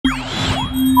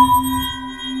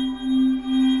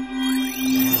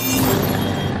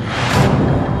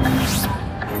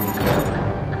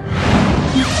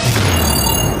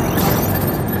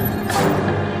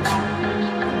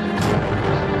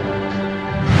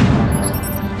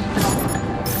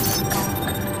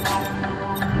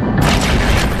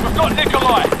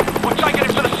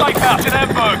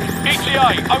work.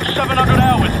 ETA 0700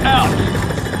 hours. Out.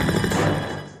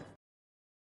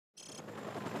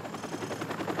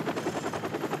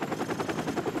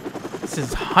 This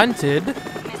is Hunted,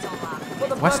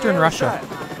 Western Russia.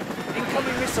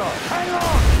 Incoming missile. Hang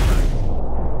on!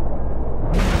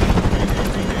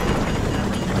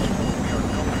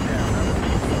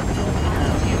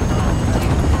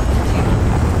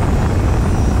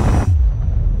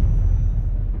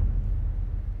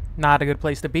 Not a good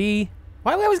place to be.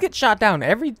 Why do we always get shot down?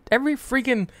 Every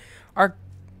freaking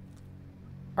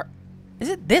is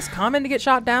it this common to get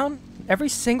shot down? Every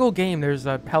single game there's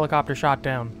a helicopter shot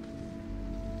down.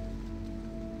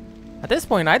 At this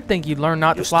point, I'd think you'd learn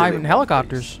not to fly in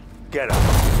helicopters. Get up.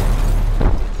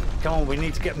 Come on, we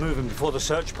need to get moving before the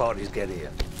search parties get here.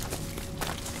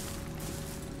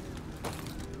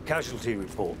 Casualty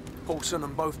report. Paulson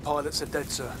and both pilots are dead,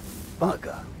 sir.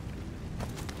 Bugger.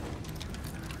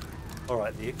 All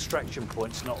right, the extraction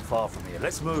point's not far from here.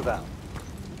 Let's move out.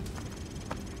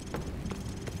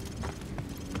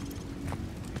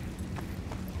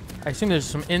 I assume there's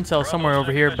some intel somewhere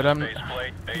over here, but I'm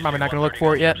probably not going to look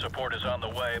for it yet. Support is on the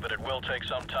way, but it will take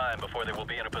some time before they will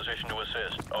be in a position to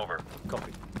assist. Over.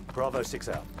 Copy. Bravo 6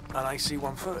 out. An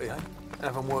AC-130, eh?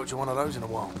 Haven't worked with one of those in a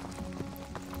while.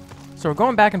 So we're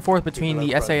going back and forth between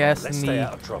the SAS and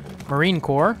the Marine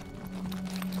Corps.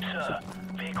 Sir,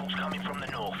 vehicles coming from the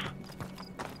north.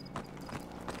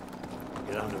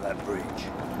 Get under that bridge.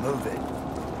 Move it.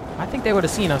 I think they would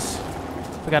have seen us.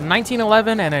 We got a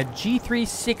 1911 and a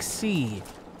G36C.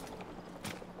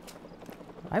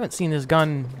 I haven't seen this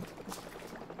gun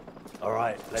All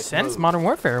right, let's since move. Modern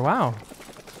Warfare. Wow.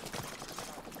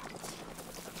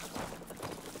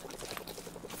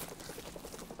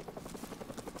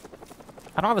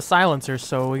 I don't have a silencer,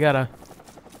 so we gotta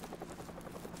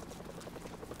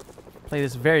play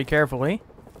this very carefully.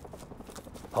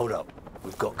 Hold up.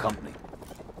 We've got company.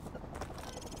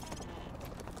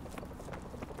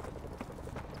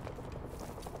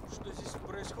 Что здесь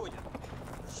происходит?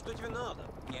 Что тебе надо?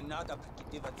 Не надо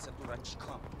прикидываться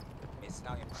дурачком. Мы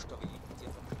знаем, что вы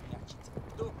где-то прячете.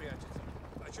 Кто прячется?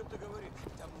 О чем ты говоришь?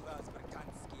 Там у вас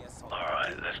британские солдаты.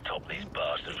 Alright, let's top these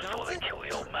bastards before they kill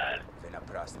the old man. Вы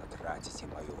напрасно тратите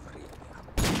мое время.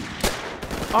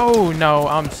 Oh no,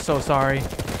 I'm so sorry.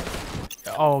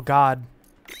 Oh god.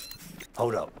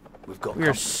 Hold up. We've got We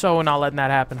are so not letting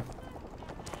that happen.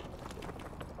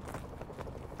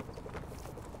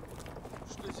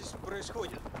 Что здесь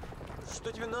происходит?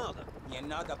 Что тебе надо? Не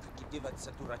надо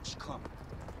прикидываться дурачком.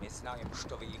 Мы знаем,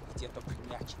 что вы где-то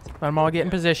прячете. Let them all get in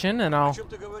position, and О I'll... чем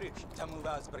ты говоришь? Там у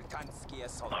вас британские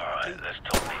солдаты. Alright, let's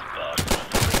top these bastards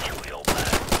before they kill the old man.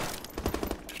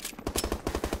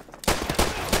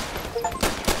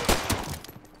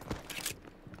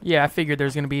 Yeah, I figured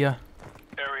there's gonna be a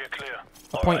Area clear.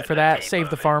 point for that. Save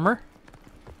the farmer.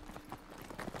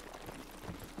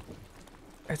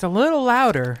 It's a little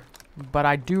louder, but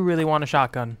I do really want a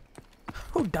shotgun.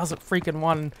 Who doesn't freaking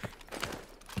want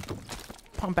a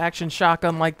pump action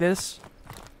shotgun like this?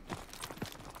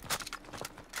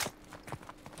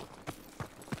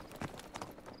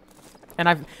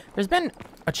 And there's been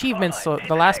achievements. So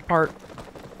the last part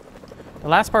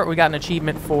we got an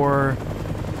achievement for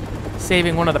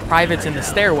saving one of the privates in the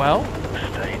stairwell.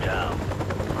 Stay down.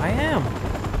 I am.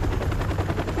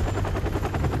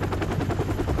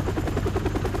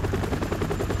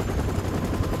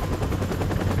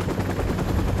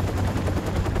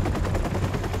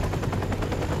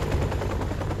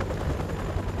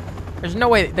 There's no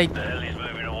way they... The heli's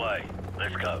moving away.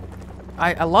 Let's go.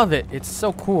 I love it. It's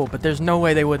so cool, but there's no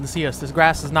way they wouldn't see us. This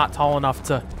grass is not tall enough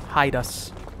to hide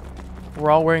us. We're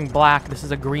all wearing black. This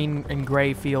is a green and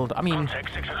gray field. I mean,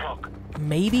 Contact 6 o'clock.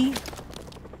 maybe?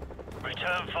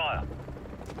 Return fire.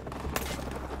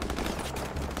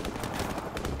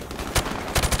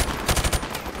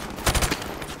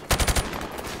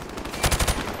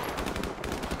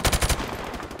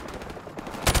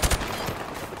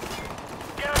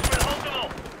 Garrison, hold them all.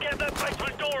 Get that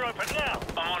basement door open now.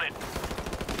 I'm on it.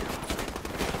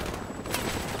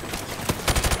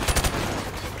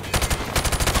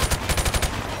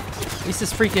 At least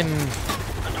this freaking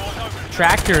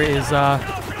tractor is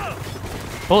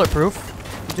bulletproof.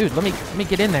 Dude, let me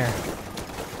get in there.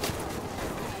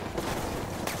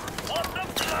 What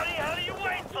the bloody hell are you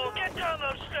waiting for? Get down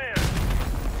those stairs.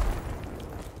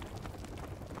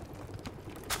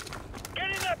 Get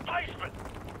in that basement.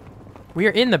 We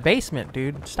are in the basement,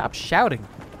 dude. Stop shouting.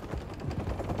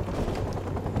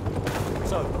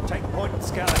 So, take point and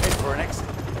scout ahead for an exit.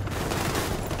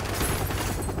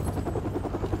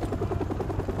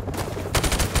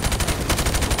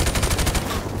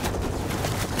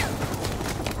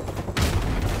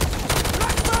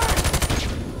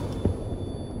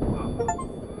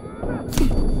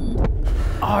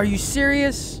 Are you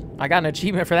serious? I got an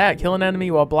achievement for that. Kill an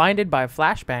enemy while blinded by a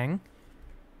flashbang.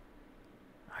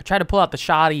 I tried to pull out the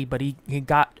shotty, but he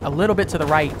got a little bit to the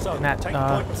right. So, And that, take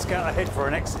point and scout ahead for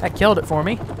an exit. that killed it for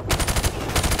me.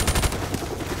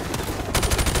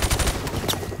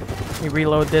 Let me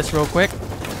reload this real quick.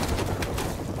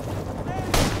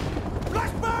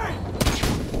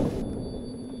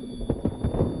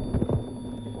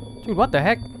 Dude, what the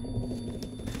heck?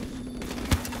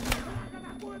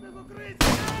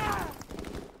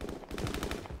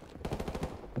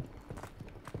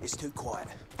 It's too quiet.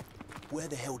 Where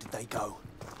the hell did they go?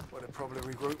 Well, they're probably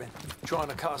regrouping. Trying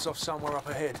to cut us off somewhere up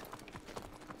ahead.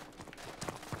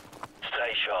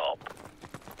 Stay sharp.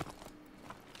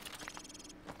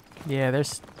 Yeah,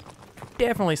 there's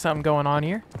definitely something going on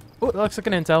here. Oh, it looks like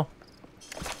an intel.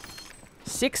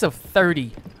 6 of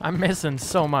 30. I'm missing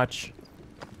so much.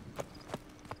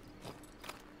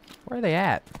 Where are they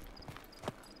at?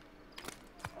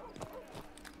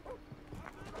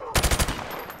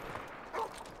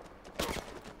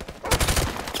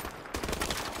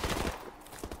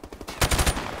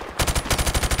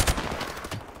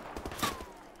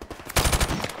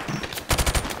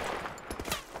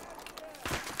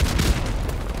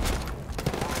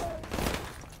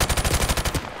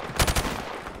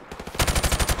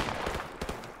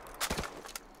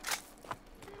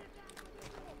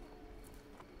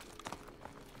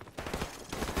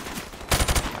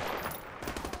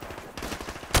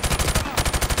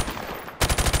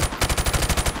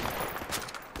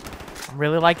 I'm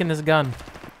really liking this gun.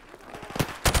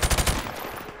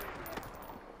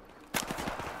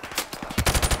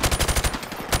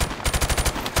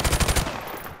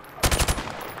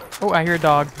 Oh, I hear a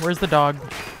dog. Where's the dog?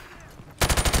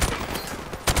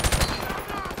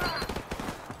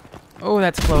 Oh,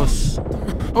 that's close.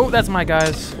 Oh, that's my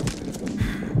guys.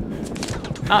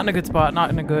 Not in a good spot. Not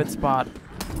in a good spot.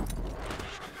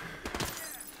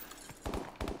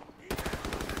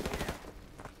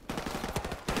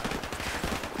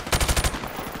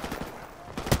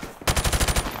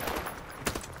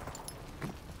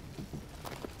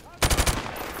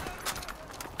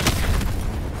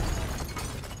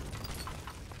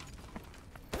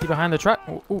 He behind the truck.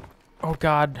 Ooh, ooh. Oh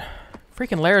god.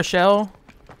 Freaking Lara Shell.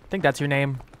 I think that's your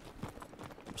name.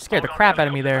 Scared the crap out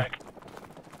of me there.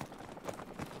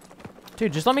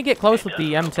 Dude, just let me get close with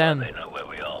the M10. They know where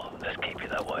we are. Let's keep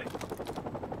it that way.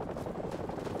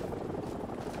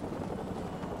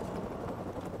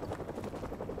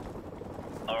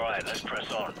 Alright, let's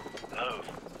press on. Move.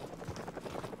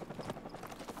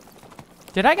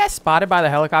 Did I get spotted by the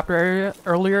helicopter area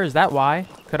earlier? Is that why?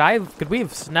 Could we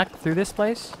have snuck through this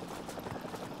place?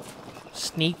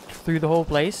 Sneaked through the whole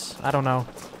place? I don't know.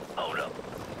 Hold up.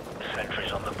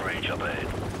 Sentries on the bridge up ahead.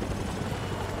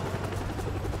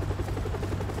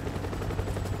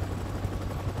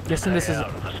 Guessing this Stay is... out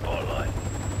of the spotlight.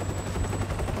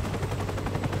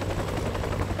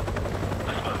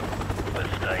 Let's move, but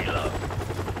stay low.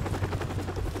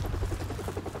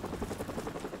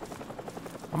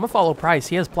 I'm gonna follow Price.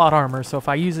 He has plot armor, so if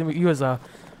I use you as a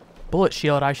bullet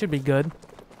shield, I should be good.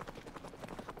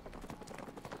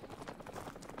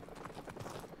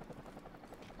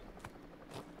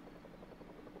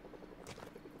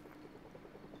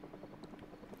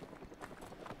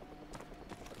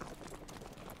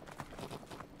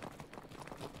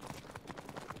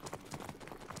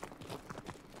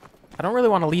 I don't really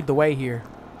want to lead the way here.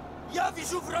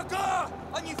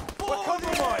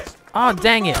 Oh,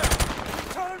 dang it.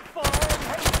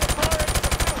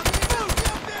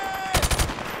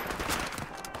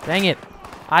 Dang it.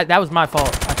 That was my fault,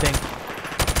 I think.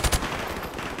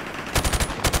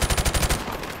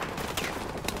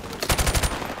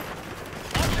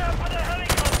 Watch out for the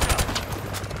helicopter!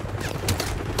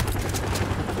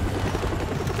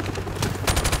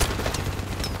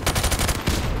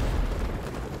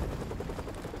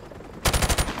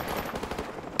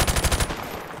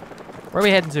 Where are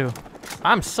we heading to?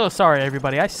 I'm so sorry,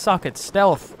 everybody. I suck at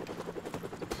stealth.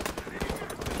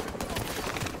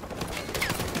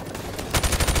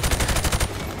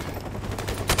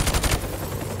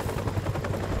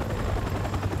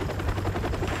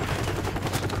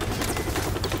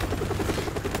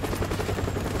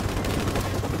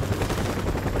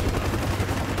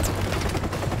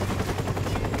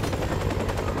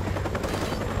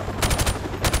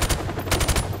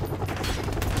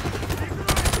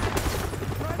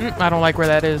 I don't like where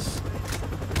that is.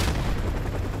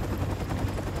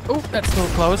 Oh, that's still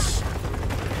close.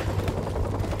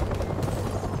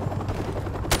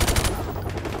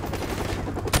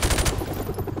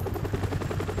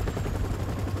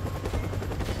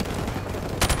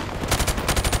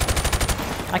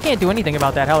 I can't do anything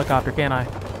about that helicopter, can I?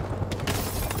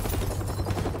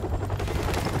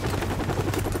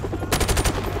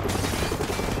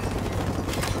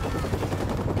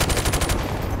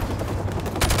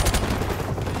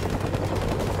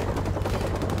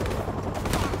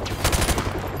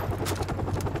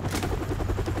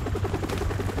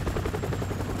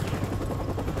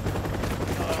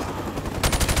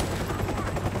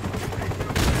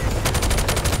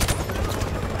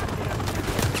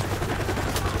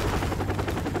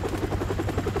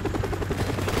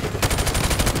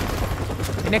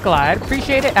 Nikolai, I'd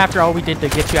appreciate it after all we did to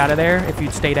get you out of there if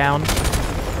you'd stay down.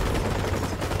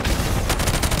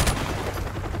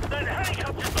 That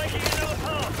helicopter's making another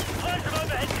pass. Find some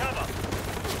overhead cover.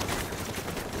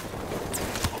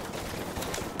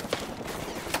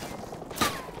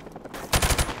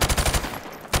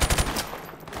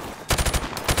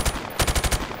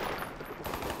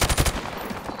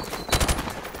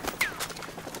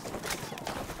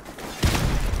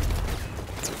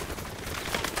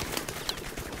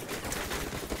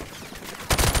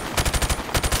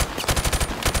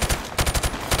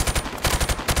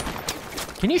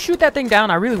 Can you shoot that thing down?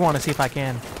 I really want to see if I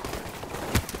can.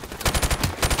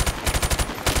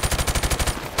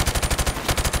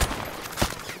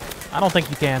 I don't think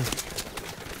you can.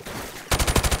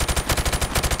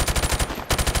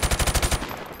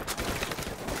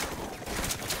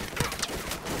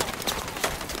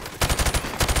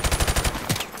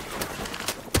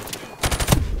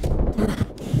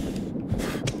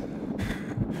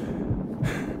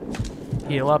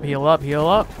 Heal up, heal up, heal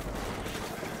up.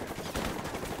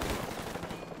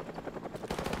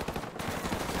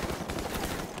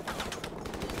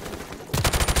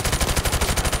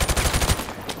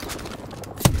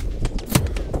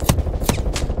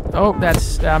 Oh,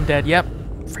 I'm dead. Yep.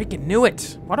 Freaking knew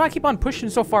it. Why do I keep on pushing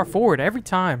so far forward every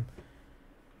time?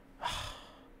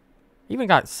 Even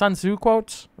got Sun Tzu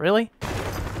quotes? Really?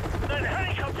 That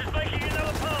helicopter's making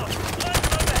another pass. Find some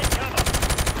overhead cover.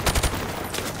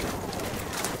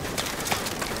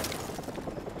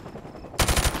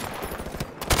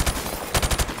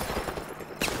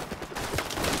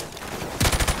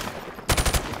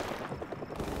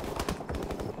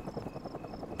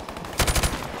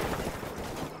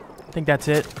 I think that's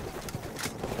it.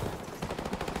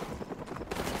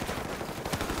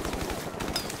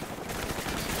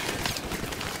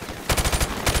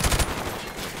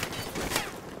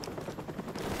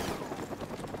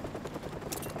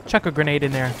 Chuck a grenade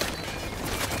in there.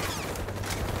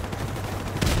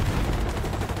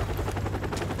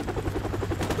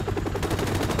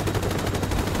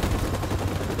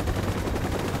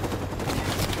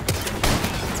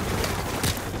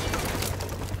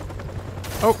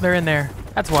 Oh, they're in there.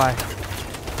 That's why.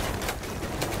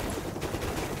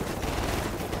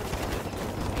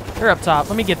 They're up top.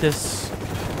 Let me get this.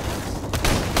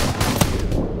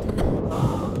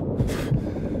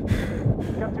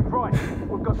 Captain Price,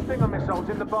 we've got Stinger missiles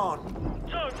in the barn.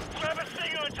 So, grab a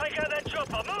Stinger and take out that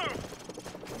chopper. Move!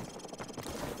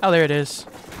 Oh, there it is.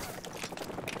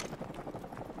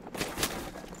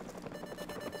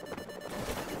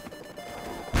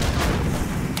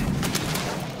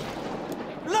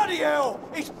 Bloody hell!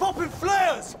 He's popping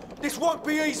flares! This won't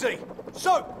be easy.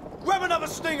 So, grab another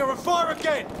Stinger and fire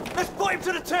again. Let's put him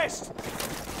to the test.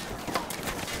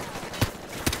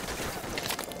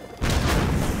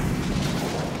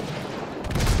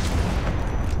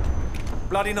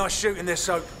 Bloody nice shooting this,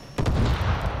 Soap.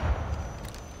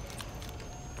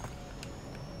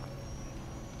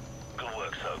 Good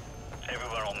work, Soap.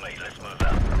 Everyone on me. Let's move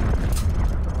out.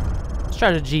 Let's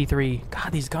try the G3.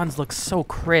 God, these guns look so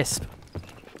crisp.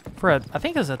 For a, I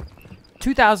think it was a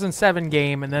 2007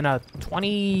 game and then a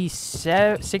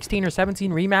 2016 or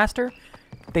 17 remaster.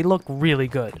 They look really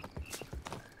good.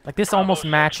 Like this almost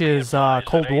matches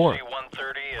Cold War.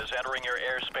 AC-130 is entering your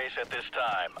airspace at this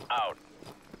time. Out.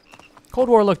 Cold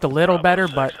War looked a little better,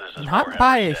 but not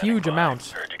by a huge amount.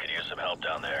 Heard you could use some help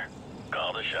down there.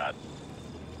 Call the shot.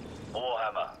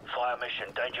 Warhammer, fire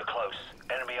mission, danger close.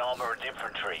 Enemy armor and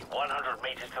infantry, 100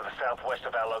 meters to the southwest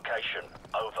of our location.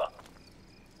 Over.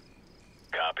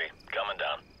 Copy. Coming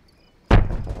down.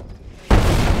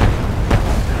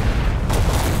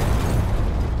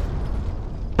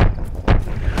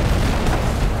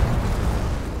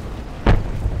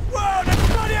 Whoa, that's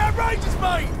bloody outrageous,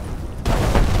 mate!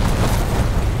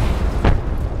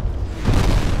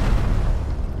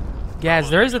 Guys,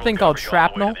 there is a thing called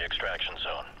shrapnel. The extraction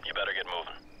zone. You better get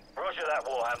moving. Roger that,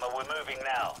 Warhammer. We're moving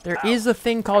now. There is a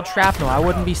thing called shrapnel. I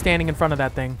wouldn't be standing in front of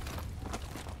that thing.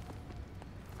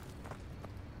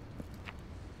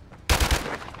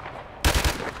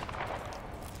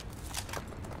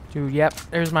 Dude, yep.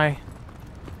 There's my...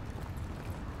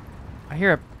 I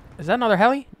hear a... Is that another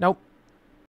heli? Nope.